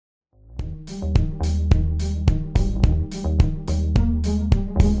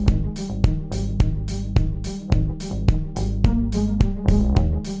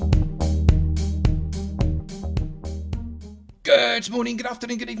Good morning, good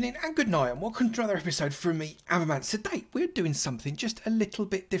afternoon, good evening, and good night, and welcome to another episode from me, Avomance. Today, we're doing something just a little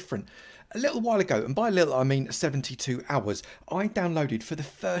bit different. A little while ago, and by little I mean 72 hours, I downloaded for the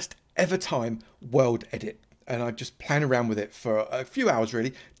first ever time WorldEdit. And I just played around with it for a few hours,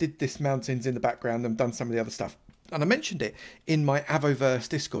 really. Did this mountains in the background and done some of the other stuff. And I mentioned it in my Avoverse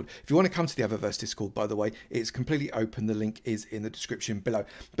Discord. If you want to come to the Avoverse Discord, by the way, it's completely open. The link is in the description below.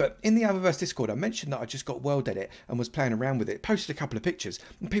 But in the Avoverse Discord, I mentioned that I just got WorldEdit and was playing around with it. Posted a couple of pictures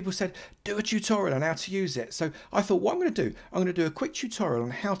and people said, do a tutorial on how to use it. So I thought, what I'm going to do, I'm going to do a quick tutorial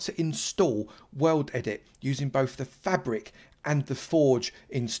on how to install WorldEdit using both the Fabric and the Forge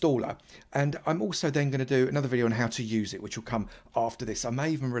installer. And I'm also then going to do another video on how to use it, which will come after this. I may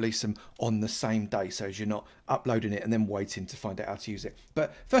even release them on the same day, so as you're not uploading it and then waiting to find out how to use it.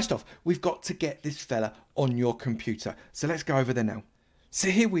 But first off, we've got to get this fella on your computer. So let's go over there now. So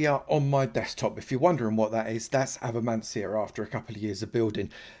here we are on my desktop. If you're wondering what that is, that's Avomance here after a couple of years of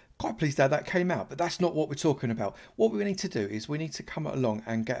building. Quite pleased how that came out, but that's not what we're talking about. What we need to do is we need to come along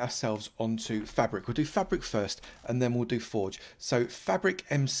and get ourselves onto Fabric. We'll do Fabric first and then we'll do Forge. So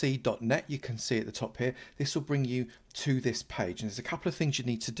fabricmc.net, you can see at the top here, this will bring you to this page. And there's a couple of things you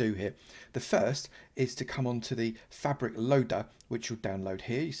need to do here. The first is to come onto the Fabric loader, which you'll download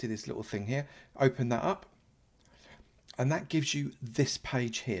here. You see this little thing here, open that up. And that gives you this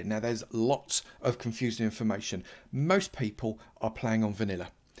page here. Now there's lots of confusing information. Most people are playing on vanilla.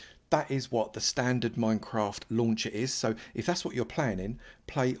 That is what the standard Minecraft launcher is. So if that's what you're playing in,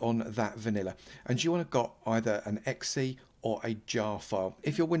 play on that vanilla. And you want to got either an exe or a jar file.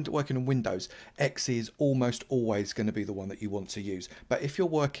 If you're working on Windows, exe is almost always going to be the one that you want to use. But if you're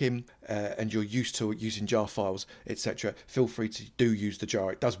working and you're used to using jar files, etc., feel free to do use the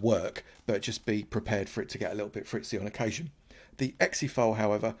jar. It does work, but just be prepared for it to get a little bit fritzy on occasion. The exe file,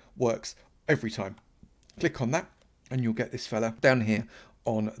 however, works every time. Click on that and you'll get this fella down here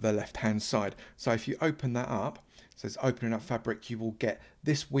on the left hand side. So if you open that up, it says opening up Fabric, you will get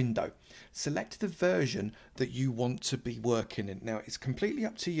this window. Select the version that you want to be working in. Now it's completely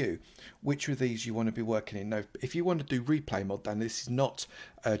up to you which of these you want to be working in. Now if you want to do replay mod, then this is not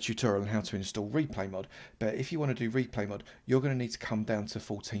a tutorial on how to install replay mod, but if you want to do replay mod, you're going to need to come down to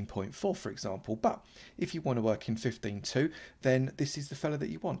 14.4 for example. But if you want to work in 15.2, then this is the fella that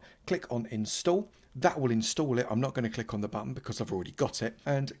you want. Click on install. That will install it. I'm not going to click on the button because I've already got it,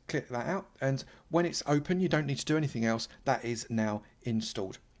 and click that out. And when it's open, you don't need to do anything else. That is now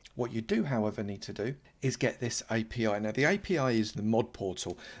installed. What you do, however, need to do is get this API. Now, the API is the mod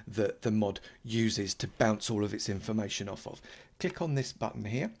portal that the mod uses to bounce all of its information off of. Click on this button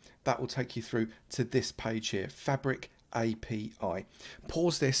here. That will take you through to this page here, Fabric API.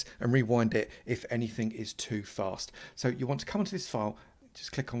 Pause this and rewind it if anything is too fast. So you want to come into this file,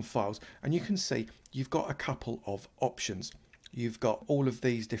 just click on files, and you can see you've got a couple of options. You've got all of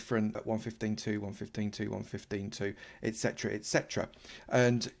these different 1.15.2, 1.15.2, 1.15.2, etc., etc.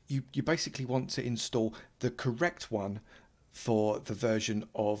 And you basically want to install the correct one for the version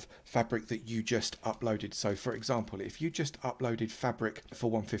of Fabric that you just uploaded. So for example, if you just uploaded Fabric for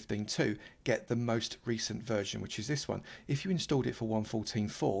 1.15.2, get the most recent version, which is this one. If you installed it for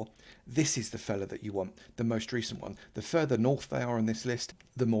 1.14.4, this is the fella that you want, the most recent one. The further north they are on this list,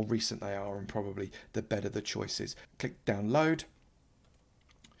 the more recent they are, and probably the better the choice is. Click download.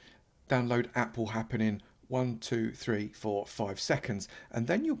 Download app will happen in 1, 2, 3, 4, 5 seconds, and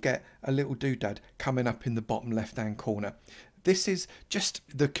then you'll get a little doodad coming up in the bottom left hand corner. This is just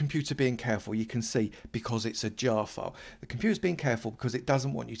the computer being careful. You can see because it's a jar file. The computer's being careful because it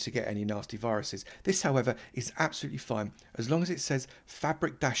doesn't want you to get any nasty viruses. This, however, is absolutely fine. As long as it says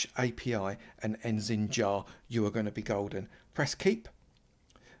Fabric-API and ends in jar, you are going to be golden. Press keep.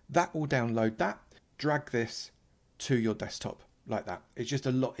 That will download that. Drag this to your desktop. Like that. It's just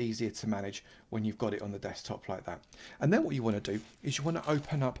a lot easier to manage when you've got it on the desktop like that. And then what you want to do is you want to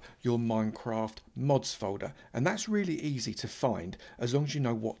open up your Minecraft mods folder, and that's really easy to find as long as you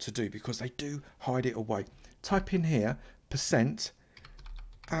know what to do, because they do hide it away. Type in here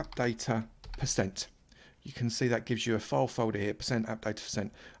 %appdata%. You can see that gives you a file folder here, %appdata%.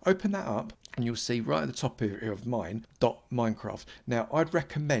 Open that up and you'll see right at the top here of mine, .minecraft. Now I'd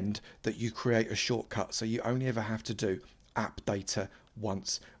recommend that you create a shortcut so you only ever have to do app data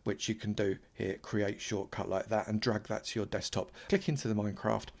once, which you can do here, create shortcut like that, and drag that to your desktop. Click into the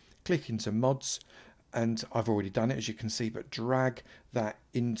Minecraft, click into mods, and I've already done it as you can see, but drag that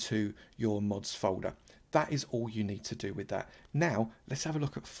into your mods folder. That is all you need to do with that. Now let's have a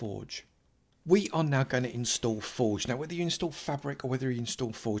look at Forge. We are now going to install Forge. Now, whether you install Fabric or whether you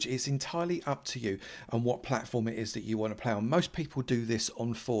install Forge, it's entirely up to you and what platform it is that you want to play on. Most people do this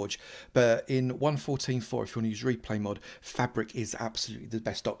on Forge, but in 1.14.4, if you want to use replay mod, Fabric is absolutely the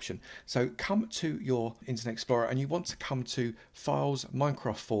best option. So come to your Internet Explorer and you want to come to files,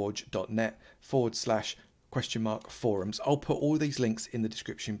 minecraftforge.net// forums. I'll put all these links in the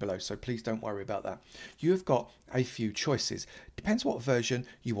description below, so please don't worry about that. You have got a few choices. Depends what version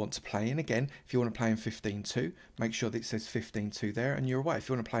you want to play in. Again, if you want to play in 15.2, make sure that it says 15.2 there and you're away. If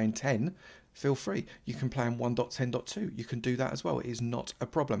you want to play in 10, feel free. You can play in 1.10.2. You can do that as well. It is not a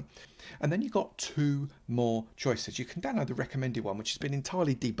problem. And then you've got two more choices. You can download the recommended one, which has been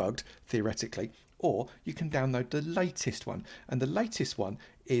entirely debugged theoretically, or you can download the latest one. And the latest one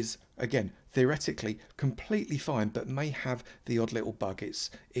is, again, theoretically completely fine, but may have the odd little bug.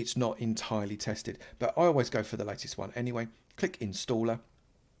 It's not entirely tested, but I always go for the latest one. Anyway, click installer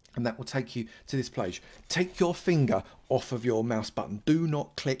and that will take you to this page. Take your finger off of your mouse button. Do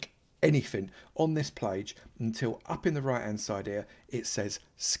not click anything on this page until up in the right hand side here it says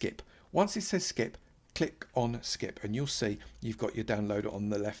skip. Once it says skip, click on skip and you'll see you've got your download on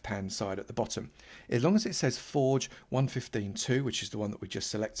the left hand side at the bottom. As long as it says Forge 1.15.2, which is the one that we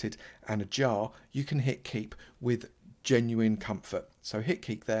just selected, and a jar, you can hit keep with genuine comfort. So hit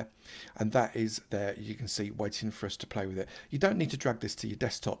keep there and that is there, you can see, waiting for us to play with it. You don't need to drag this to your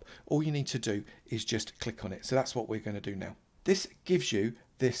desktop. All you need to do is just click on it. So that's what we're going to do now. This gives you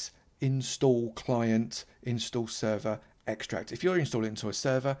this install client, install server extract. If you're installing it into a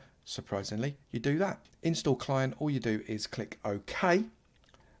server, surprisingly, you do that. Install client, all you do is click OK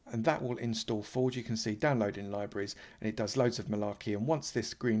and that will install Forge. You can see downloading libraries and it does loads of malarkey, and once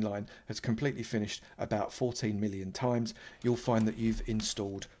this green line has completely finished about 14 million times, you'll find that you've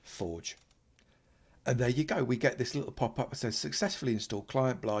installed Forge. And there you go, we get this little pop-up that says successfully installed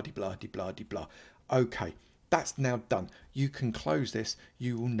client, blah de blah de blah de blah. Okay, that's now done. You can close this.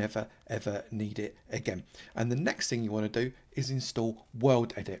 You will never ever need it again. And the next thing you want to do is install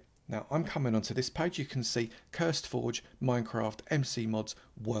WorldEdit. Now I'm coming onto this page. You can see Cursed Forge, Minecraft, MC Mods,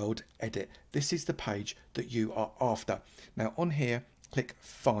 WorldEdit. This is the page that you are after. Now on here, click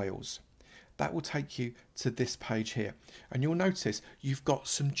Files. That will take you to this page here and you'll notice you've got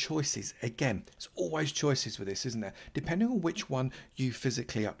some choices. Again, it's always choices with this, isn't there? Depending on which one you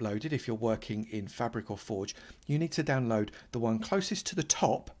physically uploaded, if you're working in Fabric or Forge, you need to download the one closest to the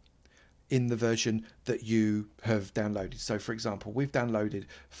top in the version that you have downloaded. So for example, we've downloaded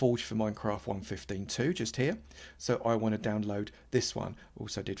Forge for Minecraft 1.15.2 just here. So I want to download this one.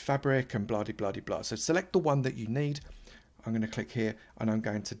 Also did Fabric and blah de blah de blah. So select the one that you need. I'm going to click here and I'm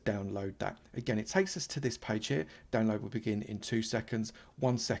going to download that. Again, it takes us to this page here. Download will begin in 2 seconds,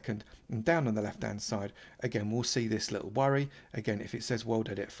 1 second, and down on the left hand side, again, we'll see this little worry. Again, if it says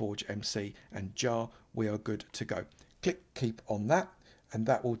WorldEdit, Forge, MC, and jar, we are good to go. Click keep on that, and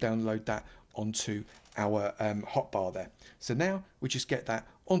that will download that onto our hotbar there. So now we just get that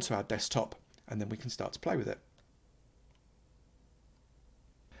onto our desktop and then we can start to play with it.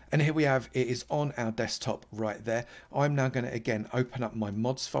 And here we have, it is on our desktop right there. I'm now going to again open up my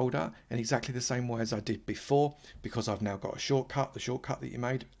mods folder in exactly the same way as I did before, because I've now got a shortcut, the shortcut that you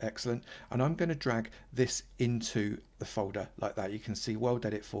made, excellent. And I'm going to drag this into the folder like that. You can see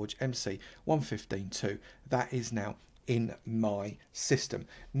WorldEdit Forge MC 1.15.2. That is now in my system.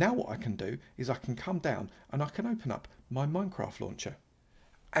 Now what I can do is I can come down and I can open up my Minecraft launcher.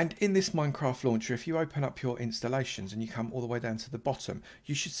 And in this Minecraft launcher, if you open up your installations and you come all the way down to the bottom,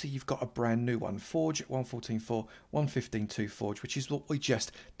 you should see you've got a brand new one, Forge 1.14.4, 1.15.2 Forge, which is what we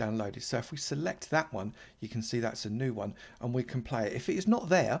just downloaded. So if we select that one, you can see that's a new one and we can play it. If it is not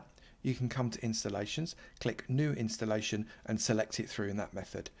there, you can come to installations, click new installation and select it through in that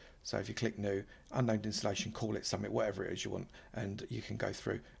method. So if you click new, unnamed installation, call it something, whatever it is you want, and you can go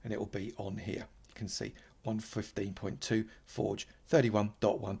through and it will be on here. You can see 1.15.2 Forge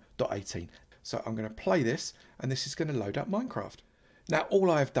 31.1.18. So I'm going to play this and this is going to load up Minecraft. Now all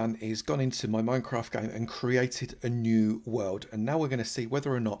I've done is gone into my Minecraft game and created a new world, and now we're going to see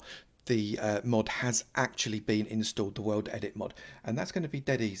whether or not the mod has actually been installed, the WorldEdit mod, and that's going to be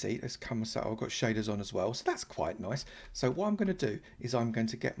dead easy. Let's come, so I've got shaders on as well, so that's quite nice. So what I'm going to do is I'm going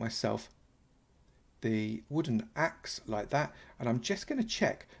to get myself the wooden axe like that, and I'm just going to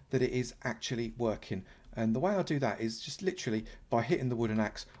check that it is actually working. And the way I do that is just literally by hitting the wooden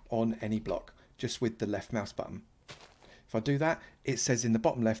axe on any block, just with the left mouse button. If I do that, it says in the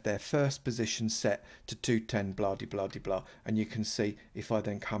bottom left there, first position set to 210, blah de blah de blah. And you can see if I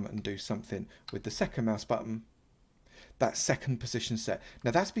then come and do something with the second mouse button, that second position set.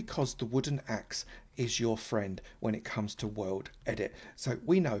 Now that's because the wooden axe is your friend when it comes to WorldEdit. So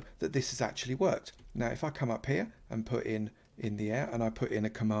we know that this has actually worked. Now, if I come up here and put in the air and I put in a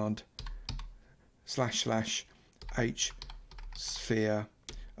command //h sphere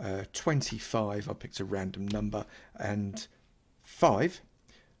 25, I picked a random number, and 5,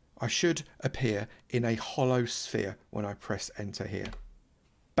 I should appear in a hollow sphere when I press enter here.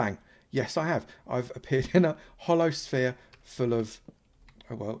 Bang. Yes, I have. I've appeared in a hollow sphere full of,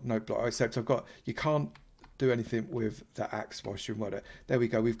 oh well, note block, except you can't do anything with the axe whilst you're in WorldEdit. There we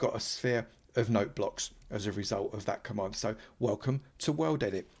go. We've got a sphere of note blocks as a result of that command. So welcome to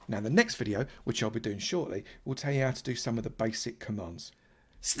WorldEdit. Now the next video, which I'll be doing shortly, will tell you how to do some of the basic commands.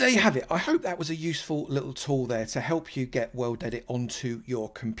 So there you have it. I hope that was a useful little tool there to help you get WorldEdit onto your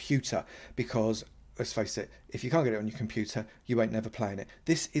computer, because let's face it, if you can't get it on your computer, you ain't never playing it.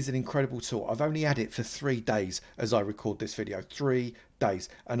 This is an incredible tool. I've only had it for 3 days as I record this video. 3 days,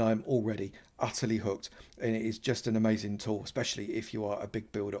 and I'm already utterly hooked. And it is just an amazing tool, especially if you are a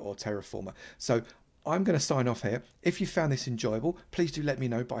big builder or terraformer. So I'm going to sign off here. If you found this enjoyable, please do let me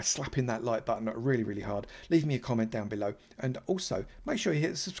know by slapping that like button really, really hard. Leave me a comment down below. And also, make sure you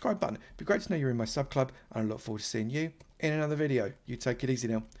hit the subscribe button. It'd be great to know you're in my sub club. And I look forward to seeing you in another video. You take it easy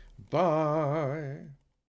now. Bye.